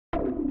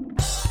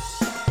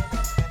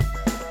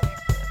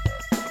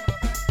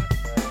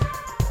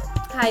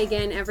Hi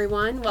again,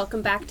 everyone.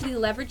 Welcome back to the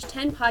Leverage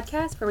 10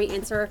 podcast, where we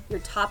answer your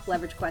top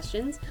leverage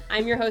questions.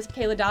 I'm your host,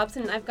 Kayla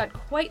Dobson, and I've got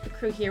quite the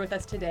crew here with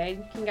us today.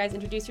 Can you guys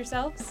introduce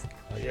yourselves?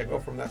 Yeah, go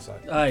from that side.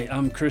 Hi,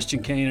 I'm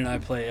Christian Kane, and I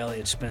play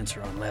Eliot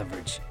Spencer on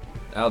Leverage.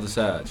 Aldis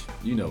Hodge,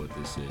 you know what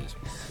this is.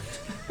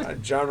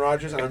 John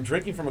Rogers, and I'm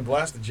drinking from a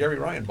glass that Jerry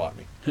Ryan bought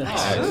me.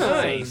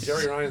 Nice.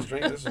 Jerry Ryan's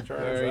drink. This is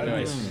Very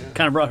nice. Yeah.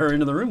 Kind of brought her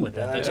into the room with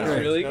that. Yeah, That's yeah. great.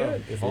 Really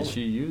good. If Did only.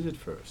 she use it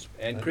first?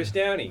 And Chris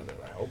Downey,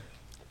 I hope.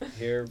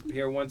 here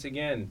once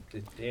again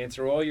to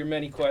answer all your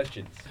many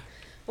questions.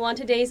 Well, on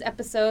today's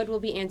episode, we'll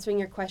be answering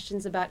your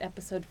questions about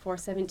episode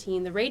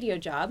 417, The Radio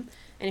Job.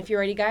 And if you're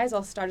ready, guys,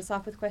 I'll start us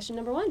off with question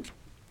number 1.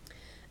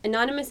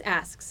 Anonymous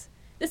asks,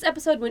 this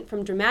episode went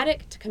from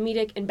dramatic to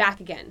comedic and back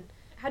again.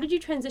 How did you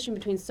transition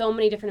between so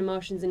many different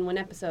emotions in one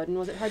episode, and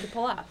was it hard to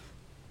pull off?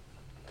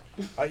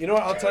 You know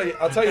what? I'll tell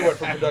you what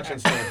from production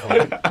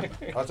standpoint.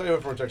 I'll tell you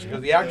what from production,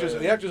 because the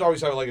actors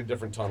always have like a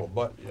different tunnel.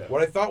 But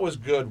what I thought was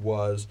good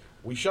was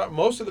we shot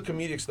most of the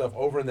comedic stuff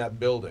over in that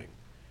building,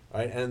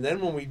 right? And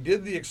then when we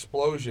did the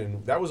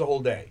explosion, that was a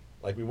whole day.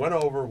 Like we went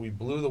over, we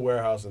blew the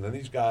warehouse, and then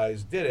these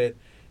guys did it,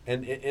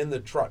 and in the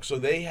truck. So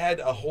they had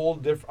a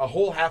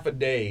whole half a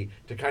day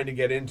to kind of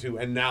get into,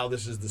 and now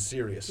this is the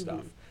serious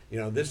stuff. You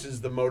know, this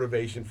is the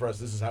motivation for us.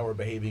 This is how we're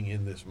behaving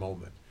in this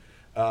moment.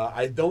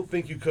 I don't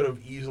think you could have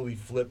easily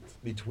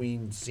flipped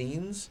between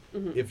scenes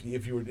if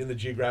you were in the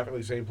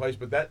geographically same place,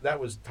 but that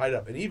was tied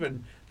up. And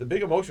even the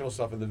big emotional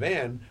stuff in the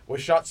van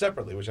was shot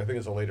separately, which I think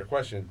is a later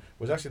question,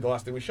 was actually the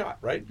last thing we shot,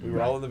 right? We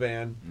were all in the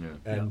van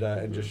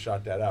and just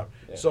shot that out.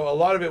 Yeah. So a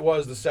lot of it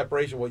was the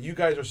separation. What you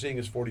guys are seeing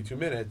is 42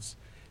 minutes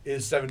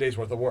is 7 days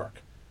worth of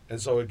work.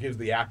 And so it gives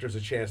the actors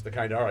a chance to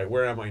kind of, all right,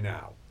 where am I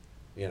now?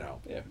 You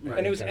know. Yeah. Right.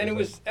 And it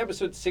was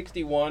episode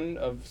 61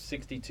 of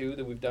 62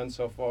 that we've done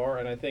so far,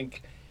 and I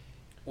think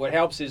what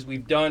helps is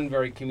we've done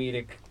very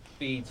comedic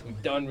beats,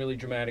 we've done really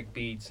dramatic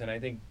beats, and I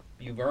think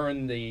you've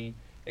earned the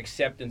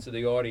acceptance of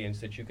the audience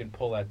that you can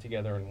pull that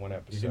together in one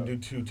episode. You can do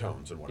two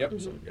tones in one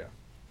episode, yeah.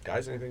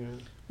 Guys,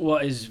 anything? Well,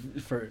 is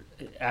for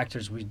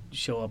actors, we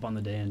show up on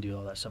the day and do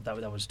all that stuff.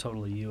 That was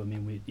totally you. I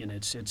mean,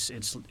 it's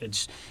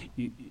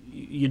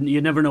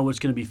you never know what's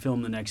going to be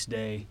filmed the next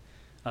day.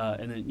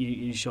 And then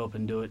you show up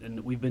and do it.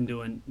 And we've been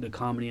doing the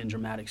comedy and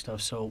dramatic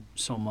stuff so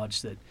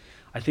much that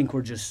I think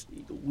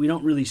we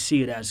don't really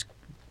see it as,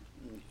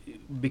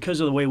 because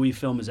of the way we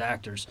film as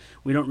actors,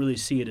 we don't really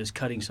see it as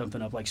cutting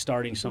something up, like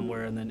starting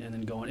somewhere and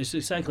then going. It's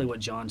exactly what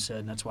John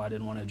said, and that's why I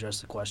didn't want to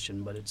address the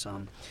question. But it's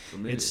For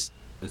me, it's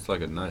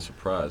like a nice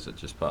surprise that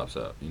just pops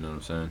up. You know what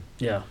I'm saying?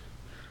 Yeah.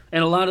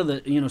 And a lot of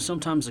the,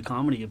 sometimes the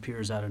comedy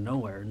appears out of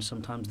nowhere, and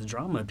sometimes the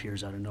drama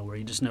appears out of nowhere.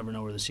 You just never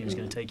know where the scene's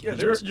going to take you.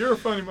 Yeah, You're a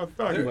funny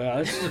motherfucker.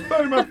 Well,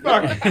 Funny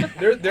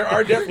motherfucker. There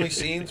are definitely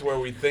scenes where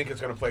we think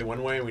it's going to play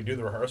one way and we do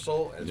the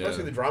rehearsal, and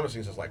especially the drama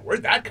scenes. It's like,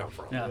 where'd that come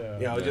from?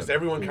 Yeah. Just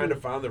everyone kind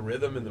of found the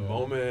rhythm in the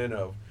moment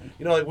of,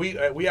 like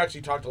we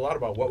actually talked a lot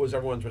about what was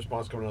everyone's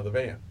response coming out of the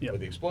van with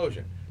the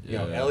explosion.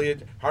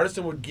 Eliot,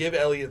 Hardison would give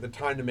Eliot the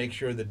time to make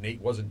sure that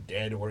Nate wasn't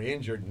dead or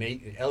injured.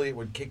 Eliot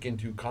would kick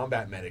into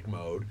combat medic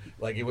mode.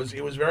 Like it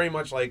was very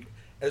much like,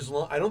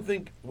 I don't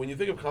think, when you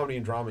think of comedy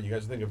and drama, you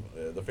guys think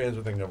of, the fans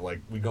would think of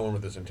like, we go in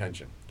with this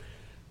intention.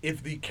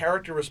 If the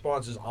character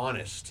response is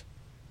honest,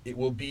 it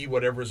will be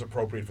whatever is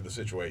appropriate for the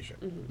situation.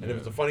 And if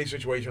it's a funny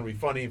situation, it'll be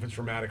funny. If it's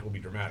dramatic, it'll be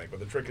dramatic. But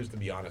the trick is to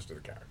be honest to the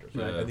characters.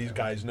 Right? And these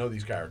guys know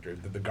these characters.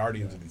 They're the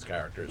guardians of these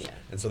characters.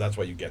 And so that's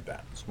why you get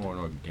that. It's more an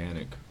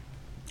organic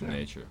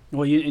nature.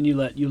 Well, you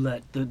let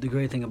the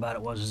great thing about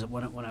it was that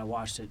when I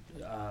watched it,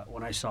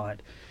 when I saw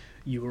it,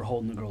 you were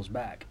holding the girls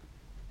back.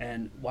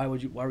 And why were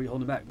you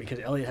holding back? Because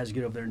Eliot has to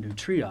get over there and do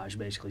triage,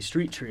 basically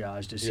street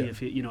triage, to see if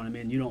he, you know what I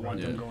mean. You don't want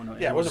them going.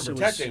 Yeah, it wasn't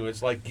protecting.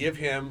 It's like give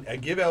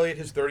Eliot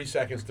his 30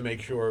 seconds to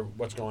make sure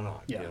what's going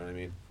on. Yeah. You know what I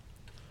mean?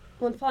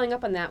 Well, and following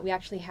up on that, we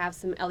actually have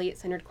some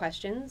Elliot-centered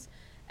questions.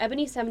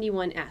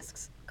 Ebony71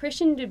 asks,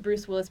 Christian did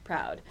Bruce Willis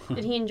proud.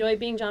 Did he enjoy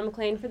being John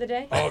McClane for the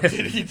day? Oh,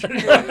 did he? Oh,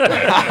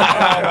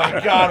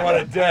 my God, what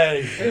a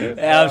day.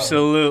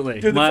 Absolutely.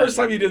 Dude, the first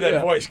time you did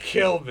that voice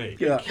killed me.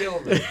 Yeah. It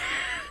killed me.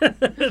 When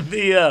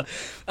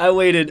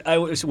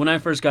I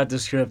first got the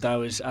script, I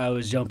was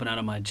jumping out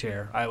of my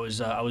chair. I was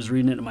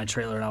reading it in my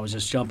trailer, and I was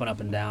just jumping up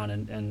and down,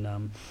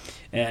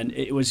 and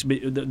it was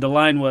the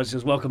line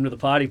was welcome to the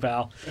potty,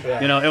 pal.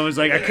 Yeah. It was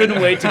like I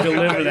couldn't wait to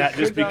deliver that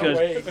just because,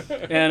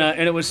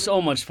 and it was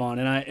so much fun.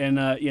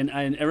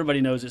 And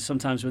everybody knows that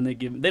sometimes when they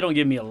don't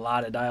give me a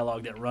lot of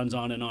dialogue that runs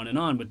on and on and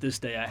on, but this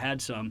day I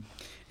had some,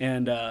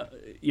 and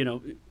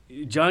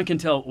John can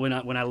tell when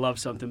I love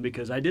something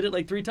because I did it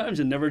like 3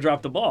 times and never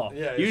dropped the ball.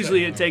 Yeah,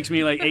 Usually it takes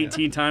me like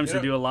 18 times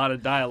to do a lot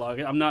of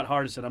dialogue. I'm not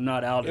Hardison. I'm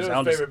not Aldis.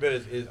 My favorite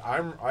bit is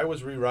I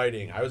was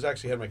rewriting. I was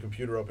actually had my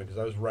computer open because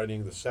I was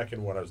writing the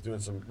second one. I was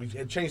doing we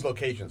had changed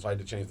locations, so I had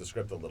to change the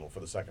script a little for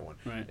the second one.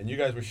 Right. And you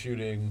guys were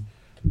shooting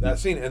that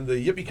scene, and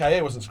the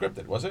Yippee-Ki-Yay wasn't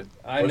scripted, was it?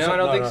 I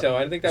don't think so.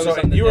 I think that was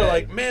so on the you were day.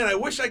 like, man, I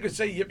wish I could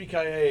say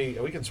Yippee-Ki-Yay.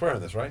 We can swear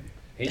on this, right?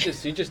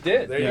 He just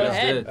did. There you Go go.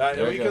 ahead.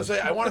 There We it can goes. say,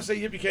 I want to say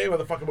yippee-ki-yay,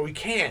 motherfucker, but we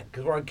can't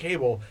because we're on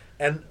cable.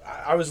 And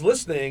I was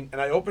listening,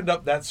 and I opened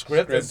up that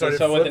script and started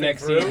saw what the flipping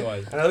next through. scene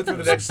was. And I looked through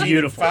the next scene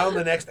and found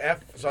the next F.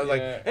 So I was like,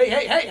 Yeah.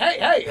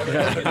 hey.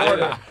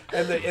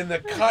 And the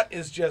cut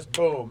is just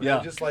boom. Yeah.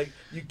 And just like,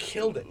 you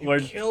killed it. You Where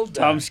killed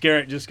Tom that.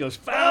 Skerritt just goes,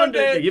 found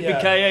it. Yeah.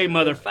 Yippee-ki-yay,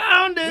 mother,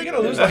 found it. We're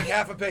going to lose like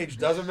half a page.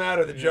 Doesn't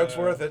matter. The joke's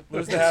worth it.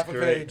 Lose the half a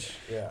great. page.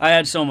 Yeah. I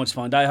had so much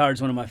fun. Die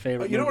Hard's one of my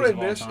favorite You know what I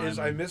movies miss of all is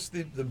time. I miss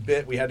the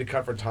bit we had to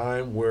cut for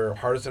time where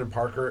Hardison and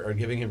Parker are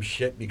giving him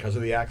shit because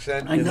of the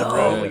accent. I in the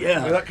know, room.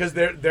 yeah. Because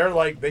they're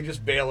like, they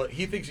just bail it.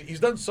 He thinks he's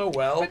done so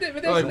well. But there's,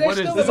 Like, there's what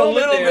still is a this? There's a moment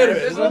little there. bit of it.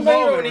 There's a There's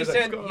moment when he where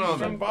said he's he's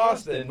from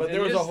Boston, but and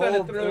there was you a just kinda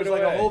whole threw there was it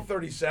like a away. whole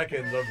 30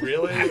 seconds of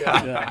really.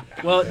 Yeah.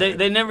 Well,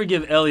 they never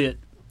give Eliot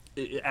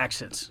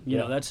accents. You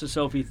know, that's the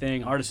Sophie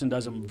thing. Hardison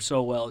does them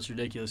so well, it's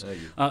ridiculous.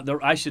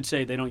 I should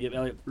say they don't give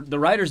Eliot. The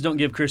writers don't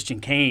give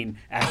Christian Kane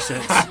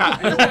accents.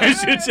 I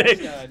should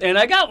say, and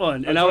I got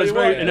one, and I was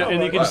very,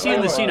 and you can see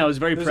in the scene, I was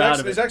very proud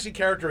of There's it. actually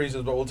character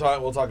reasons, but we'll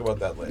talk about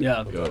that later.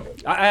 Yeah, We'll talk about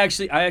that.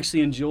 I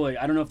actually enjoy.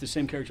 I don't know if the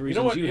same character You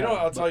reasons know what? you You know have.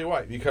 what? I'll tell you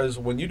why. Because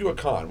when you do a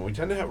con, when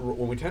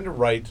we tend to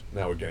write.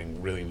 Now we're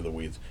getting really into the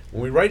weeds.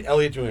 When we write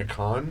Eliot doing a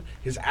con,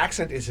 his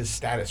accent is his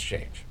status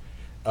change.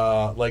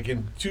 Like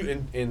and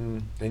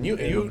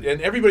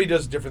everybody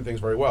does different things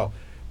very well.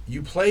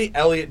 You play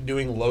Eliot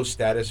doing low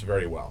status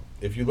very well.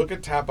 If you look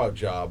at Tap Out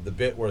Job, the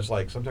bit where it's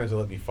like sometimes they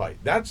let me fight.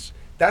 That's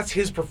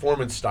his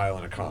performance style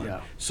in a con.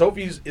 Yeah.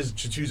 Sophie's is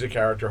to choose a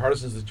character.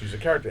 Hardison's to choose a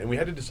character, and we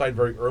had to decide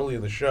very early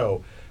in the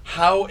show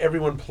how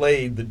everyone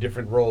played the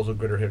different roles of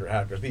good or hit or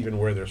actors, even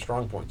where their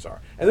strong points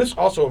are. And this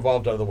also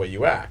evolved out of the way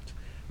you act,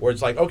 where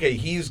it's like, okay,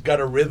 he's got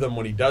a rhythm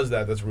when he does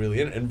that that's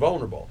really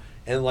invulnerable.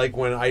 And like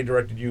when I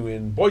directed you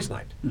in Boys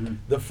Night,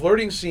 the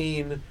flirting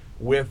scene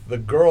with the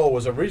girl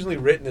was originally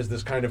written as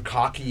this kind of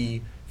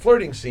cocky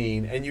flirting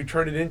scene, and you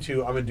turned it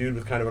into, I'm a dude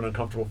with kind of an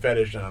uncomfortable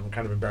fetish, and I'm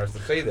kind of embarrassed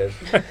to say this,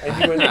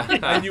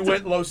 and you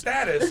went low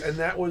status, and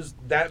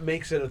that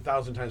makes it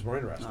 1,000 times more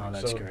interesting. Oh,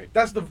 that's so great.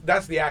 That's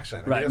the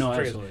accent. Right, that's no, the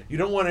trick. absolutely. You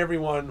don't want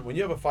everyone, when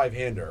you have a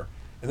five-hander,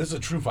 and this is a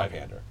true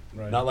five-hander,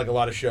 not like a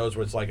lot of shows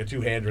where it's like a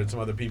two-hander and some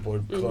other people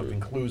are collecting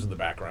clues in the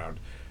background.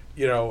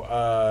 You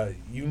know,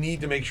 you need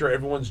to make sure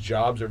everyone's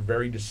jobs are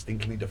very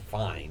distinctly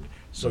defined.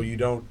 So you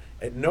don't,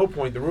 at no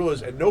point, the rule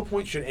is, at no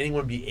point should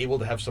anyone be able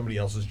to have somebody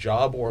else's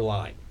job or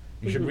line.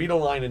 You should read a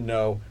line and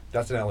know,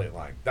 that's an Eliot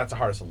line, that's a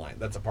Hardison line,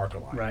 that's a Parker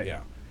line. Right.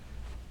 Yeah.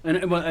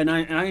 And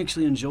I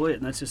actually enjoy it,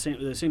 and that's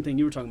the same thing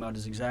you were talking about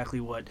is exactly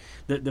what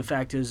the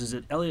fact is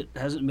that Eliot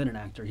hasn't been an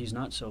actor. He's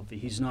not Sophie.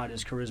 He's not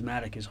as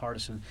charismatic as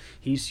Hardison.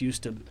 He's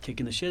used to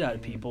kicking the shit out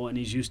of people, and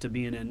he's used to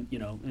being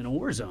in a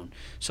war zone.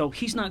 So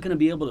he's not going to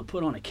be able to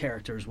put on a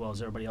character as well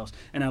as everybody else.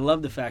 And I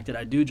love the fact that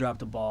I do drop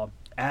the ball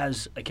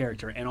as a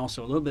character and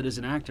also a little bit as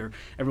an actor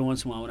every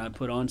once in a while when I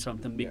put on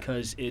something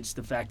because it's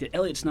the fact that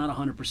Eliot's not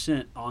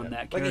 100% on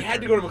that character. Like you had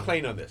to go to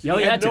McLean on this. Yeah,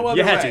 you had to. no other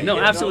You had way. to. No, You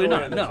had absolutely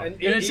other not. way No. on this.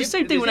 And it's the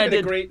same thing when I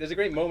did. There's a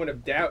great moment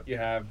of doubt you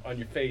have on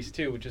your face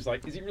too, which is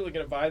like, is he really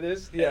going to buy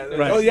this? Yeah.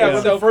 Right. Oh yeah. Yeah.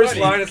 With So the first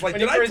funny. line, it's like,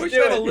 When did you I first push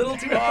do that it. a little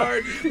too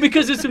hard?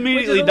 Because it's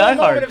immediately little Die moment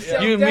Hard. of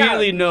self-doubt. You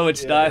immediately know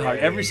it's Die Yeah, Hard.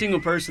 yeah, Every yeah. single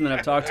person that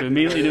I've talked to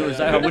immediately knew it was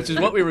Die Hard, which is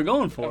what we were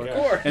going for. Of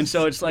course. And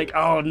so it's like,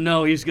 oh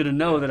no, he's gonna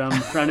know that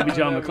I'm trying to be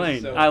John That was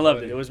McClane. so I loved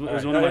funny. it. It was All one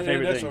right, of my and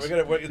favorite next things. one,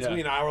 it's Yeah. gonna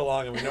be an hour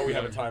long, and we know we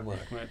have a time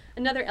limit. Right.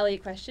 Another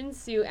Eliot question.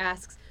 Sue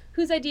asks,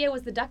 whose idea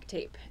was the duct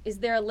tape? Is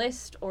there a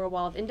list or a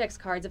wall of index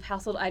cards of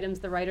household items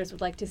the writers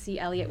would like to see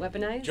Eliot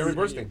weaponize? Jeremy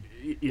Bernstein.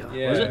 Yeah.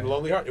 Yeah. Was In it?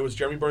 Lonely Heart. It was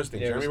Jeremy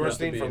Bernstein. Yeah, it Jeremy was supposed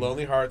to Bernstein be for him.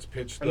 Lonely Hearts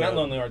pitched. Not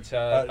Lonely Hearts.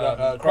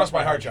 Cross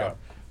My Heart Job.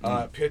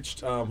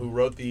 Pitched. Who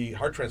wrote the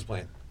heart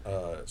transplant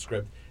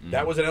script?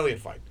 That was an Eliot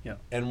fight. Yeah.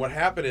 And what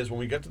happened is when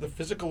we get to the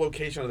physical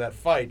location of that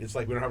fight, it's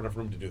like we don't have enough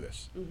room to do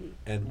this,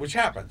 and which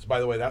happens. By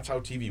the way, that's how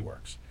TV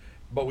works.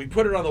 But we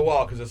put it on the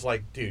wall because it's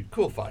like, dude,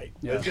 cool fight.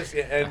 Yeah. It's just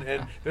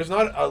and there's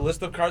not a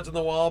list of cards on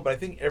the wall, but I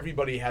think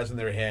everybody has in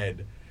their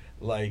head,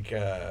 like,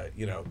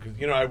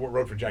 because I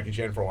wrote for Jackie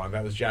Chan for a while. And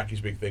that was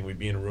Jackie's big thing. We'd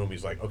be in a room.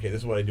 He's like, okay,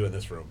 this is what I do in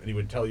this room, and he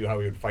would tell you how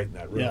he would fight in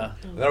that room. Yeah.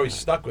 And that always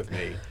stuck with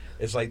me.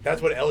 It's like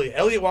that's what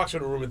Eliot walks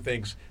into a room and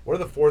thinks, what are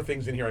the 4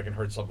 things in here I can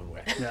hurt someone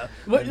with? Yeah.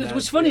 What's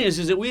that's funny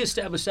is that we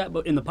established that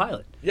in the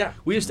pilot. Yeah.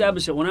 We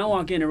established that when I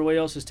walk in, everybody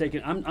else is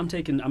taking. I'm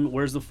taking.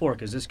 Where's the fork?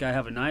 Does this guy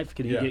have a knife?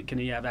 Can he Can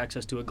he have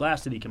access to a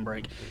glass that he can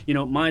break?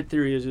 My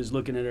theory is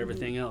looking at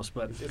everything else.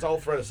 But It's all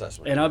threat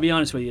assessment. and I'll be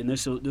honest with you, and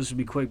this will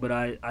be quick. But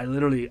I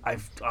literally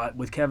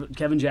with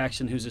Kevin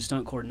Jackson, who's a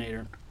stunt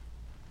coordinator,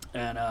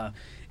 and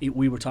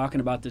we were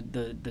talking about the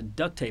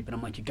duct tape, and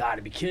I'm like, you got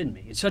to be kidding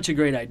me! It's such a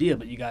great idea,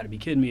 but you got to be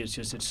kidding me!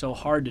 It's so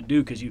hard to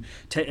do because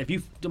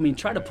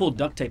try to pull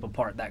duct tape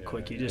apart that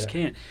quick, you just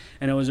can't.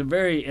 And it was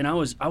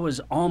I was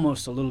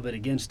almost a little bit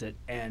against it,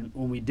 and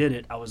when we did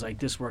it, I was like,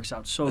 this works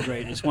out so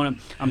great.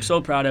 I'm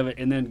so proud of it.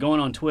 And then going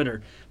on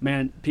Twitter,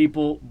 man,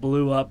 people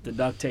blew up the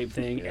duct tape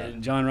thing,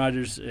 and John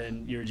Rogers,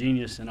 and you're a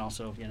genius, and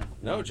also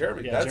No,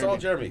 Jeremy. Yeah, that's Jeremy. all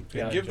Jeremy.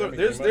 Yeah, Give Jeremy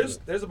there's came up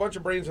with there's a bunch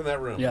of brains in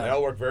that room. Yeah. They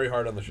all work very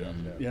hard on the show.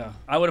 yeah,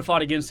 I would have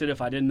fought against against it.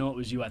 If I didn't know it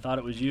was you, I thought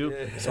it was you,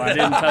 Yeah. so I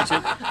didn't touch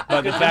it.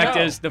 But the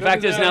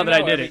fact is now that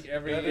I did it.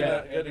 Every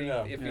Good to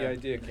know. iffy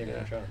idea came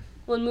from Sean.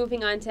 Well,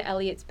 moving on to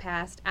Eliot's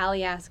past,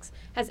 Allie asks,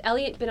 has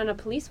Eliot been on a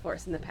police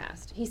force in the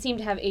past? He seemed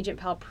to have Agent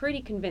Powell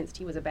pretty convinced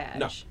he was a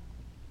badge.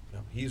 No,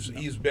 he's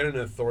been in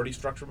an authority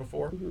structure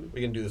before. Mhm.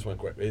 We can do this one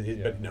quick,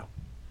 but no.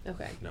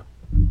 Okay. No.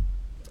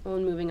 Well,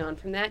 and moving on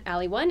from that,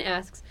 Allie 1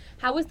 asks,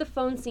 how was the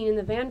phone scene in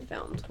the van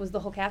filmed? Was the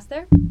whole cast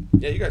there?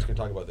 Yeah, you guys can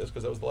talk about this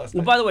because that was the last.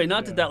 Well, night. by the way,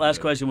 not that last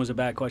question was a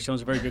bad question. It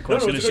was a very good No,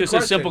 question. it's It's a just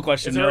good a simple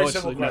question. It's a No, very it's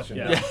simple no, question.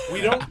 yeah. We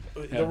don't.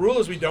 Yeah. The rule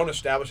is we don't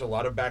establish a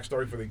lot of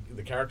backstory for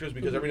the characters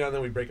because every now and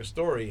then we break a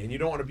story, and you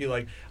don't want to be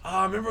like,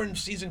 remember in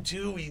season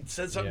 2 we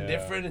said something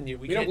different, and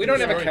we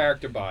don't have a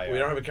character bio. We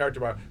don't have a character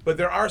bio, but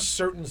there are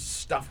certain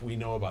stuff we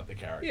know about the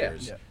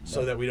characters,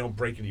 so that we don't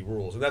break any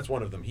rules, and that's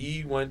one of them.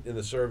 He went in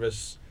the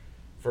service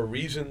for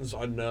reasons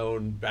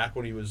unknown back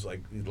when he was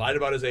like, he lied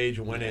about his age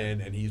and went in,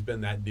 and he's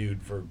been that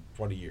dude for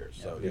 20 years.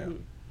 So yeah.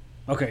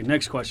 Okay,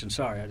 next question.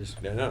 Sorry, I just.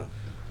 Yeah, no.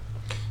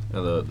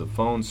 Now the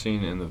phone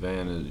scene in the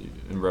van is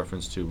in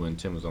reference to when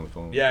Tim was on the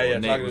phone. Yeah, or yeah,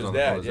 Nate talking was to on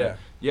his the phone dad, with yeah.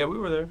 Yeah, we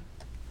were there.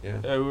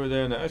 Yeah. We were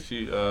there, and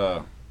actually,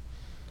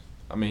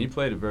 I mean, he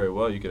played it very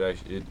well. You could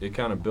actually, it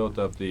kind of built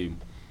up the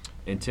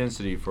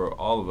intensity for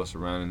all of us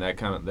around, and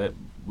that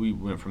we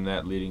went from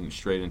that leading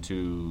straight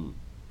into,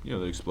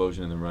 the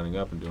explosion and then running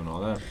up and doing all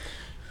that.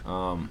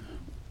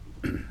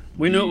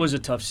 We knew it was a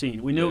tough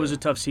scene. We knew it was a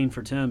tough scene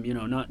for Tim.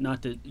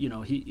 Not that he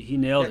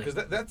nailed Yeah, it.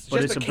 because that's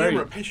But just it's a a very-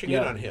 camera pitching in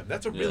on him.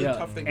 That's a really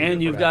tough thing to and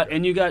do.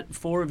 you got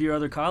 4 of your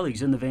other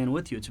colleagues in the van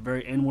with you. It's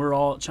and we're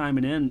all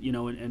chiming in,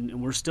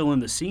 and we're still in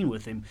the scene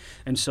with him.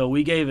 And so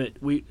we gave it.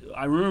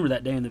 I remember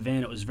that day in the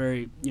van. It was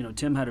very,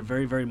 Tim had a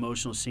very, very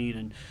emotional scene,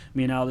 and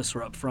me and Aldis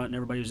were up front, and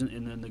everybody was,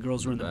 and then the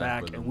girls were in the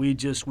back, and we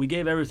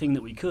gave everything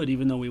that we could,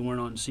 even though we weren't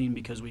on scene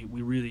because we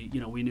really,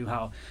 we knew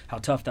how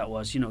tough that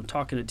was.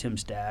 Talking to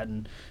Tim's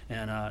dad,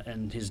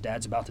 and his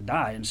dad's about to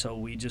die, and so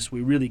we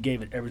really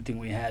gave it everything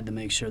we had to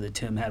make sure that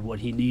Tim had what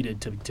he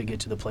needed to get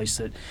to the place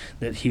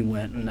that he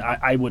went, and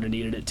I would have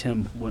needed it.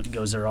 Tim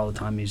goes there all the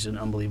time. He's an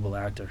unbelievable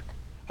actor.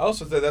 I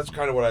also think that's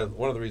kind of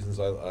one of the reasons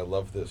I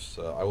love this.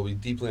 I will be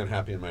deeply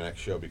unhappy in my next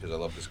show because I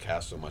love this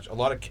cast so much. A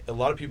lot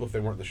of people, if they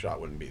weren't in the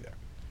shot, wouldn't be there.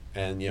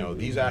 And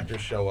these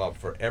actors show up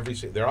for every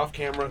scene. They're off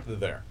camera. They're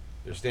there.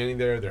 They're standing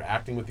there. They're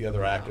acting with the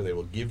other actor. They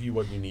will give you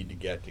what you need to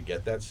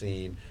get that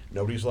scene.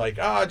 Nobody's like,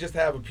 just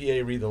have a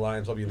PA read the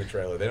lines. I'll be in the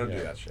trailer. They don't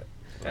do that shit.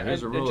 And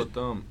here's a rule of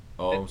thumb.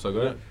 Oh, so go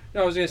ahead.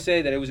 No, I was going to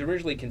say that it was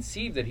originally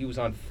conceived that he was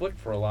on foot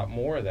for a lot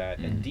more of that,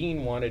 and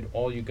Dean wanted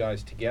all you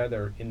guys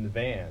together in the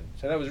van.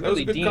 So that was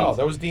really Dean's call.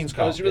 That was Dean's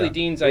call. That was really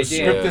Dean's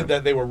idea. It was scripted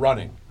that they were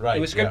running. Right.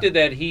 It was scripted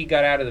that he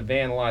got out of the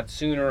van a lot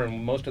sooner,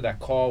 and most of that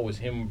call was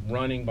him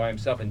running by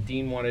himself, and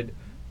Dean wanted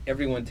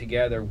everyone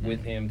together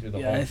with him through the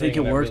whole thing. I think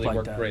it and worked really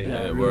like that. Great. Yeah, it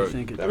I really worked.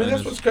 think it I mean,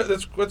 does.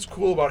 that's what's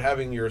cool about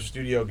having your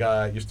studio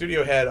guy, your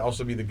studio head,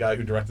 also be the guy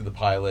who directed the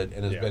pilot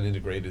and has been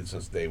integrated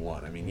since day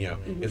one. I mean,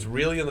 it's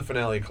really in the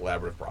finale a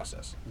collaborative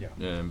process. Yeah,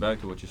 and back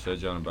to what you said,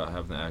 John, about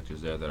having the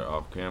actors there that are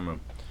off camera.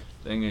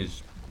 Thing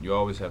is, you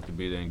always have to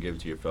be there and give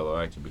it to your fellow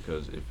actor,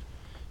 because if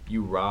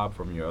you rob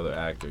from your other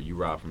actor, you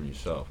rob from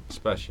yourself,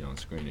 especially on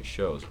screen. It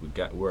shows.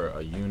 We're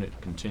a unit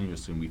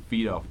continuously, and we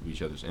feed off of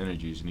each other's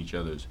energies and each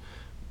other's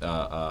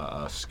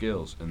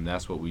skills, and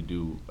that's what we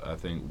do, I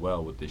think,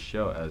 well with this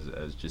show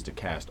as just a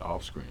cast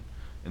off screen,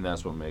 and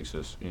that's what makes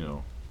us,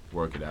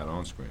 work it out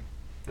on screen.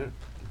 Yeah,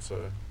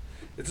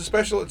 it's a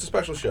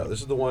special show. This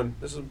is the one.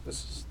 This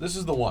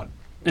is the one.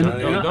 And,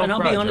 Don't I'll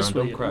cry, be honest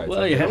John, with you. don't cry.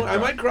 Well, yeah. I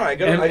might cry.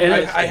 And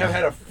I have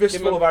had a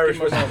fistful of Irish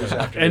whiskey this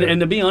afternoon. And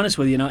to be honest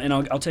with you, and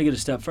I'll take it a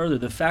step further,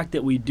 the fact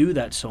that we do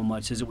that so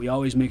much is that we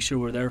always make sure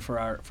we're there for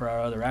our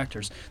other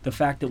actors. The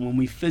fact that when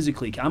we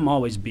physically, I'm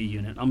always B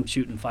unit. I'm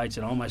shooting fights,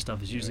 and all my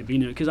stuff is usually B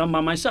unit because I'm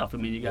by myself. I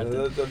mean, you got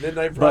the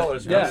Midnight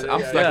Brawlers. Yeah,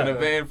 I'm stuck in a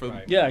van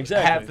for exactly.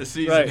 half the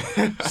season.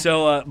 Right.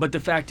 So, but the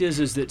fact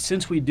is that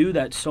since we do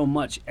that so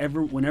much,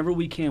 whenever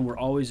we can, we're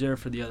always there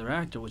for the other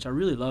actor, which I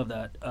really love.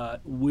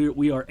 That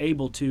we are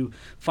able to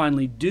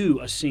finally do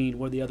a scene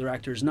where the other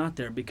actor is not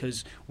there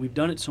because we've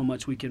done it so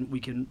much. We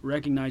can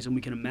recognize and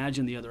we can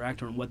imagine the other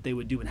actor and what they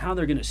would do and how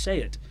they're going to say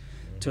it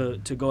to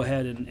go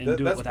ahead and do it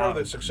without. That's part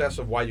of the success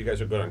of why you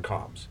guys are good on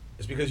comms.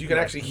 Is because you can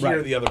actually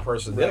hear the other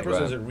person. The other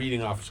person isn't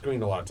reading off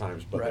screen a lot of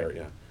times, but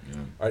they're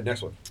All right,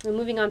 next one. Well,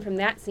 moving on from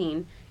that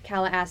scene,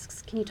 Kala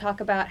asks, can you talk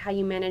about how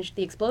you managed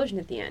the explosion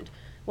at the end?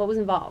 What was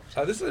involved?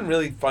 This isn't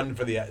really fun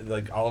for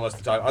all of us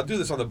to talk. I'll do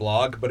this on the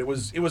blog, but it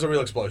was a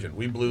real explosion.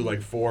 We blew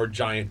 4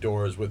 giant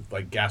doors with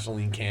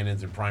gasoline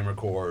cannons and primer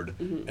cord,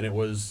 and it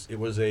was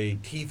a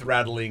teeth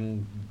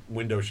rattling,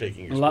 window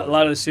shaking explosion. A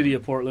lot of the city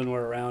of Portland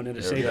were around at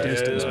a safe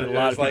distance, but a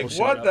lot of people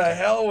showed what up. the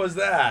hell was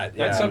that?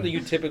 That's something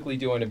you typically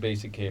do on a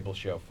basic cable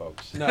show,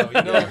 folks. No,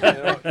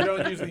 you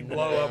don't usually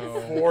blow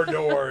up 4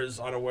 doors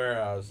on a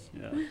warehouse.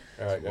 Yeah.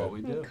 All right, What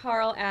we do.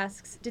 Carl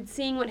asks, did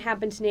seeing what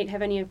happened to Nate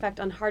have any effect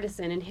on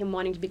Hardison and him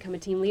wanting to become a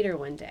team leader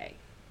one day?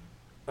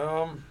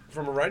 From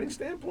a writing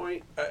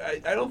standpoint, I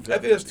don't. I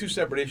think that's 2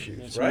 separate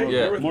issues, right? More,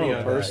 You're with more me of a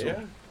on that,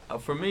 personal. yeah?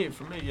 For me,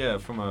 yeah.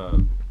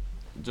 From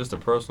just a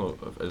personal,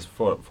 as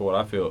for what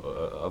I feel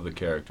of the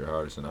character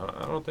Hardison,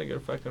 I don't think it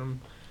affected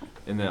him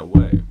in that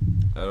way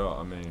at all.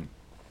 I mean,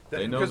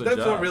 they know the because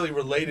that's job. not really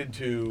related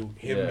to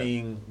him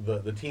being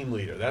the team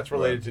leader. That's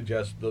related to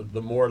just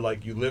the more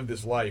like you live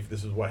this life,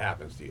 this is what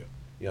happens to you.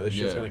 You know, this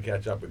shit's going to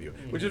catch up with you.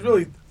 Which is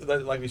really,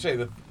 like we say,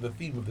 the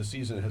theme of the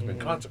season has been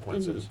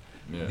consequences.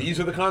 Yeah. These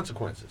are the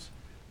consequences.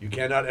 You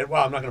cannot, and,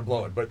 well, I'm not going to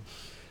blow it, but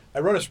I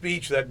wrote a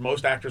speech that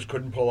most actors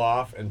couldn't pull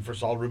off, and for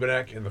Saul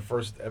Rubinek in the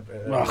first,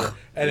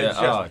 and it's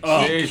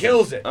just, he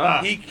kills it.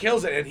 He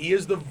kills it, and he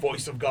is the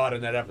voice of God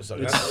in that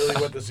episode. That's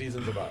really what the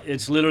season's about.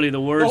 It's literally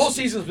the worst. The whole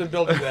season's been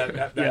building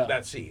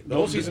that scene. The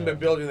whole season's been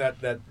building that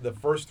the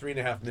first 3.5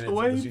 minutes The of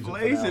way the he season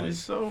plays finale. it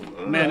is so.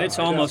 Man, it's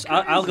almost.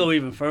 I'll go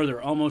even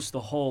further. Almost the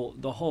whole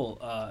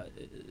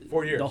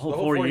 4 years. The whole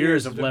 4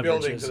 years of has been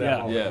leverage. building to that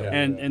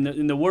moment.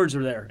 And the words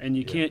are there, and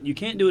you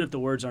can't do it if the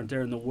words aren't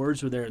there. And the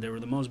words were there. They were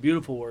the most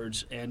beautiful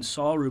words. And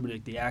Saul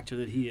Rubinek, the actor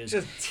that he is,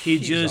 he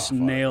just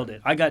nailed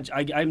it. I got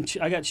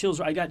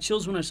chills. I got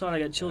chills when I saw it. I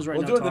got chills right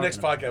now. We'll do it in the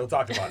next talking podcast. We'll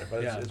talk about it.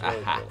 But it's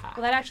really cool.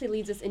 Well, that actually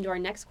leads us into our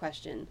next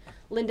question.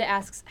 Linda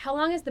asks, how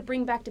long has the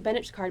Bring Back to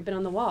Benich card been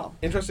on the wall?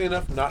 Interesting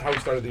enough, not how we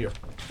started the year.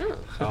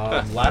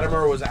 Oh.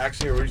 Latimer was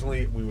actually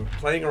originally, we were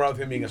playing around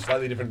with him being a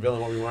slightly different villain.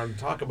 What we wanted to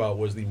talk about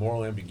was the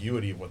moral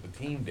ambiguity of what the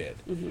team did.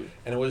 Mm-hmm.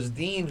 And it was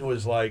Dean who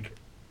was like,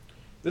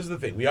 this is the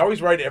thing, we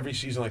always write every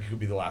season like it could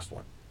be the last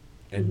one.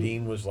 And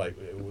Dean was like,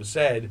 it was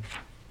said,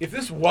 if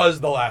this was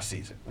the last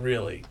season,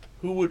 really,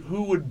 who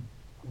would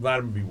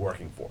Latimer be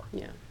working for?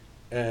 Yeah.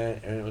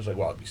 And it was like,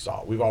 well, it'd be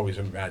Saul. We've always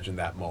imagined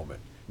that moment.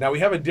 Now we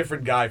have a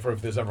different guy for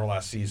if there's ever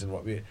last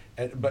season.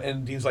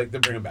 And Dean's like,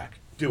 then bring him back.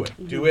 Do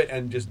it. Do it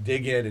and just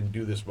dig in and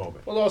do this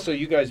moment. Well, also,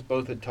 you guys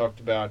both had talked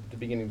about at the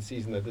beginning of the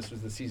season that this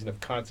was the season of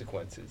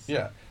consequences.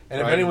 Yeah.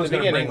 And if anyone's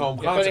going to bring home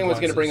consequences. If anyone's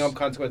going to bring home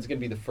consequences, it's going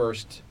to be the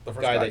first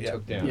guy they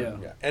took down.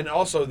 Yeah. And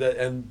also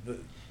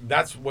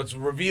that's what's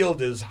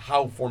revealed is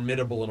how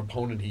formidable an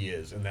opponent he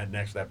is in that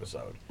next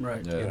episode.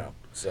 Right. You know.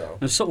 So.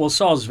 Well,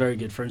 Saul's very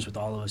good friends with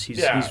all of us.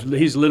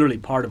 He's literally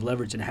part of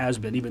Leverage and has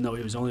been, even though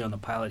he was only on the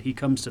pilot. He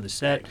comes to the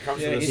set.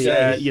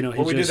 You know,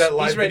 when we did that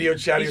live video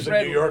chat, he was in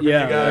New York with you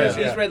guys.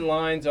 He's read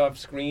lines off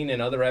screen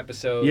in other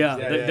episodes.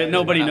 That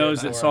nobody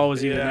knows that Saul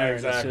was even there.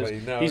 Exactly.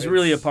 He's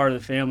really a part of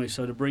the family.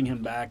 So to bring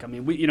him back, I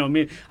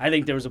mean, I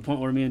think there was a point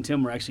where me and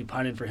Tim were actually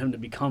pining for him to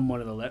become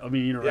one of the.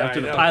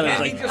 After the pilot,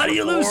 like, how do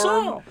you lose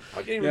Saul?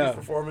 How can you just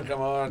perform and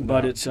come on?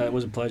 But it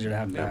was a pleasure to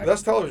have him back.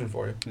 That's television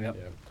for you. Yep.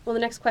 Yeah. Well, the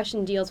next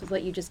question deals with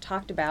what you just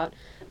talked about.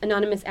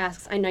 Anonymous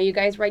asks, I know you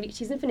guys write each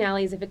season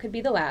finale as if it could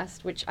be the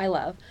last, which I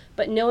love,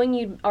 but knowing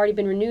you'd already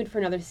been renewed for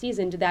another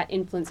season, did that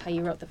influence how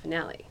you wrote the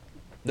finale?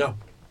 No.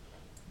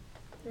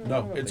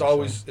 No, it's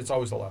always the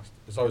last.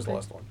 It's always the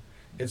last one.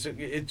 It's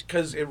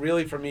because it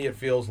really, for me, it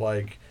feels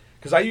like,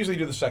 because I usually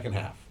do the second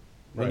half.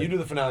 When you do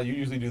the finale, you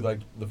usually do like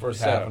the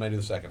first half, and I do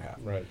the second half.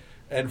 Right.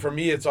 And for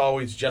me, it's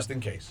always just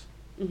in case.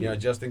 You know,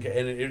 just in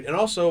case. And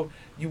also,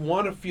 you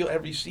want to feel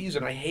every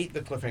season. I hate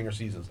the cliffhanger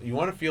seasons. You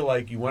want to feel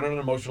like you went on an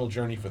emotional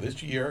journey for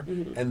this year,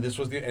 and this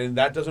was and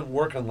that doesn't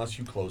work unless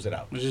you close it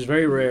out. Which is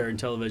very rare in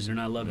television,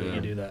 and I love that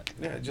you do that.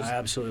 Yeah, I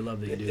absolutely love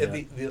that you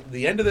do that.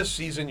 The end of this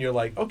season, you're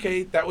like,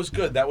 okay, that was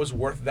good. That was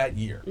worth that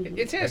year.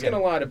 It's asking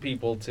a lot of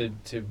people to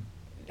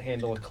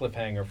handle a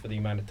cliffhanger for the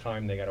amount of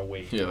time they got to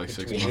wait. Yeah, like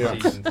 6 between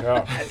months. seasons.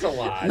 That's a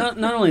lot.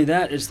 Not only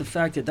that, it's the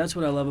fact that that's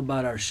what I love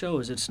about our show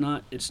is it's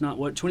not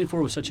what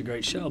 24 was such a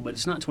great show, but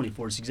it's not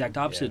 24. It's the exact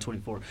opposite of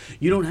 24.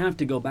 You don't have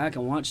to go back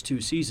and watch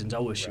 2 seasons. I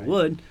wish you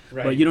would,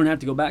 but you don't have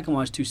to go back and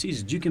watch 2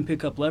 seasons. You can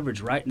pick up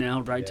Leverage right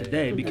now,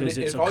 today, because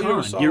it's a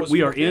con.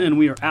 We are in and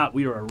we are out.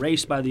 We are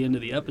erased by the end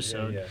of the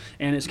episode,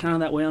 and it's kind of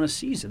that way on a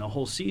season. A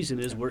whole season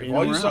is we're in.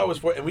 All you we're saw out.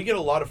 was, and we get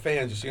a lot of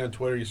fans. You see on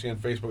Twitter, you see on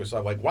Facebook and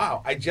stuff like,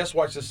 wow, I just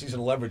watched this season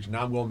of Leverage.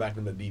 Now I'm going back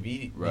to the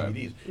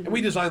DVDs. And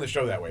we designed the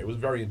show that way. It was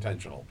very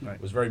intentional. Right.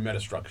 It was very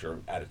metastructure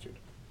attitude.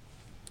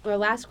 Our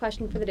last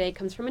question for the day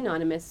comes from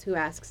Anonymous, who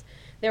asks,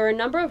 there were a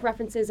number of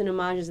references and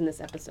homages in this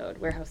episode.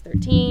 Warehouse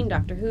 13,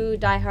 Doctor Who,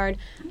 Die Hard.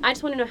 I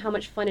just want to know how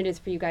much fun it is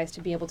for you guys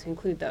to be able to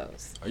include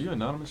those. Are you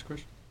anonymous,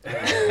 Christian?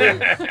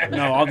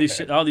 No, all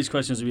these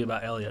questions would be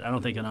about Eliot. I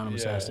don't think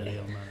Anonymous asked any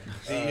of them.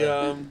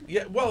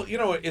 Well, you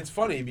know, it's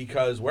funny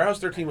because Warehouse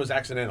 13 was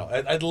accidental.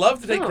 I'd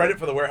love to take credit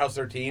for the Warehouse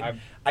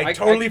 13. I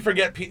totally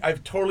forgot Pete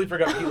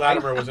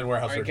Latimer was in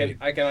Warehouse 13.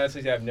 I can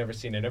honestly say I've never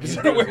seen an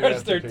episode of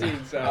Warehouse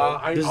 13.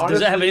 So. Does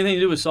that have anything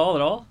to do with Saul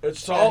at all?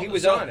 It's Saul. He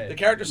was on it. The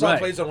character Saul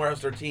plays on Warehouse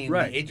 13.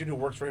 Right. The agent who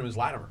works for him is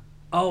Latimer.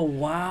 Oh,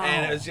 wow.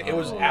 And it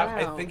was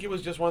I think it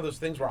was just one of those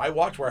things where I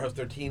watched Warehouse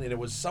 13 and it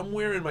was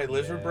somewhere in my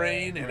lizard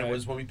brain, and it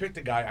was when we picked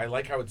a guy, I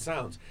like how it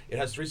sounds. It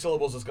has 3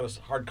 syllables, it's got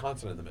a hard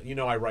consonant in it. You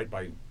know I write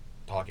by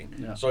talking.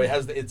 Yeah. So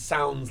it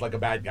sounds like a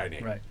bad guy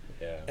name. Right.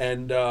 Yeah.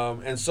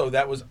 And so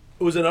it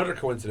was an utter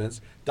coincidence.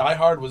 Die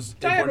Hard was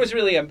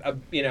really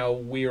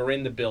we were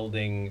in the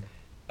building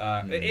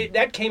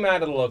that came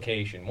out of the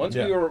location. Once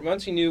we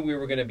knew we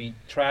were going to be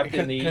trapped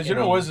in the. Because you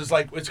know what it's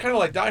like. It's kind of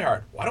like Die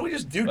Hard. Why don't we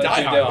just do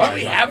Die Hard? Die Why don't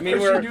we have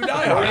Christian do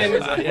Die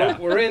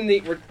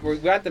Hard? We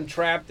got them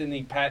trapped in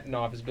the patent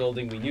office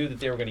building. We knew that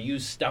they were going to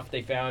use stuff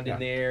they found in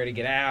there to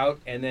get out,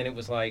 and then it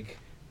was like,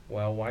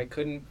 well, why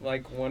couldn't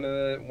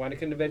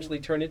eventually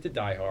turn into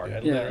Die Hard?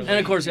 And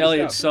of course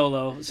Eliot's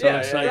solo, so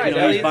it's like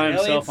he's by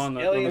himself on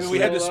the. We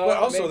had to split.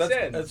 Also,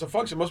 that's a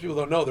function most people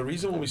don't know. The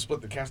reason when we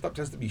split the cast up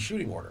tends to be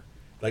shooting order.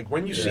 Like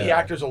when you see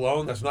actors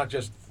alone, that's not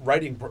just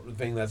writing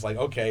thing. That's like,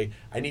 okay,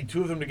 I need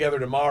 2 of them together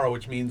tomorrow,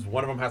 which means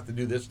one of them has to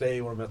do this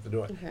day, one of them has to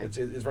do it. Okay.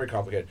 It's very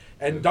complicated.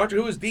 And Doctor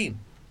Who is Dean.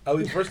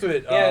 First of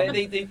it.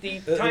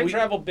 The time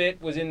travel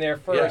bit was in there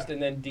first,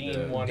 and then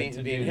Dean wanted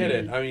to hit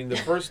it. I mean, the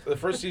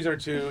first season or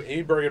 2,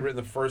 Amy Berg had written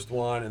the first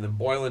one, and then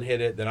Boylan hit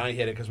it. Then I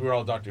hit it because we were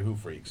all Doctor Who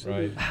freaks.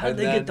 Right. How did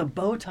they get the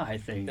bow tie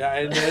thing? Yeah,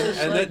 and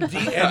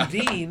then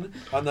Dean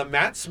on the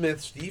Matt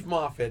Smith, Steve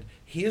Moffat.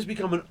 He has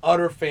become an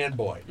utter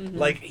fanboy. Mm-hmm.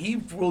 Like, he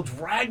will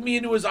drag me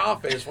into his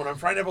office when I'm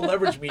trying to have a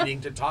leverage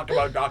meeting to talk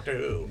about Doctor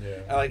Who. Yeah.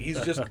 And, like, he's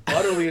just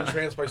utterly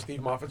entranced by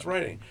Steve Moffat's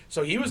writing.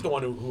 So he was the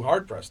one who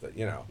hard-pressed it,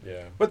 Yeah.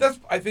 But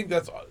I think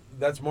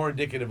that's more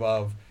indicative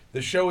of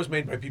the show is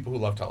made by people who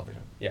love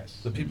television. Yes.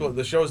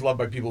 The show is loved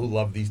by people who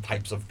love these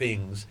types of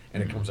things,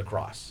 and it comes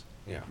across.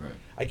 Yeah. Right.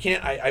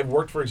 I've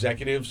worked for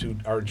executives who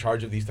are in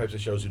charge of these types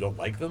of shows who don't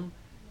like them.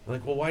 I'm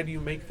like, well, why do you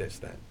make this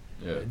then?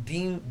 Yeah.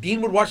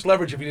 Dean would watch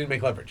Leverage if he didn't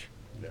make Leverage.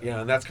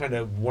 Yeah, and that's kind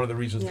of one of the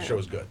reasons the show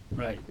is good.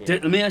 Right.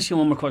 Let me ask you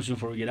one more question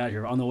before we get out of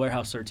here on the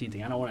Warehouse 13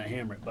 thing. I don't want to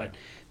hammer it, but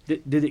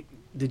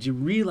did you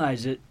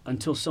realize it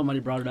until somebody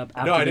brought it up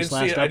after this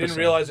last episode? I didn't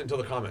realize it until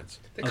the comments.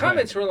 The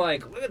comments were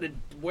like, look at the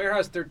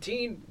Warehouse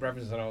 13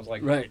 reference, and I was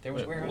like, there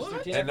was Warehouse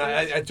 13? And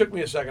it took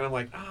me a second. I'm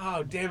like,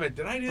 oh, damn it,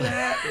 did I do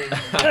that?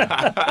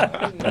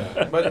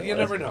 But you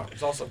never know.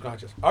 It's all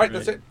subconscious. All right,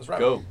 that's it. Let's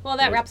wrap it. Well,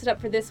 that wraps it up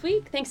for this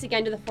week. Thanks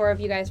again to the 4 of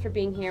you guys for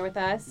being here with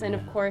us. And,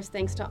 of course,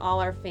 thanks to all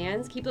our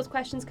fans. Keep those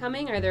questions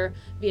coming, either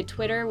via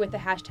Twitter with the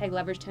hashtag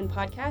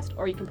Leverage10podcast,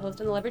 or you can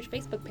post on the Leverage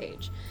Facebook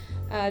page.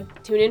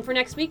 Tune in for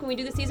next week when we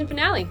do the season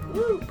finale.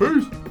 Woo.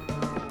 Peace.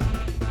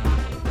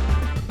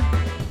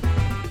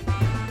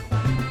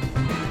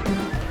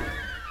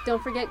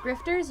 Don't forget,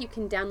 Grifters, you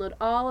can download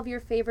all of your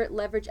favorite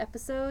Leverage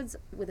episodes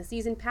with a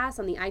season pass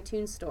on the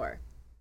iTunes Store.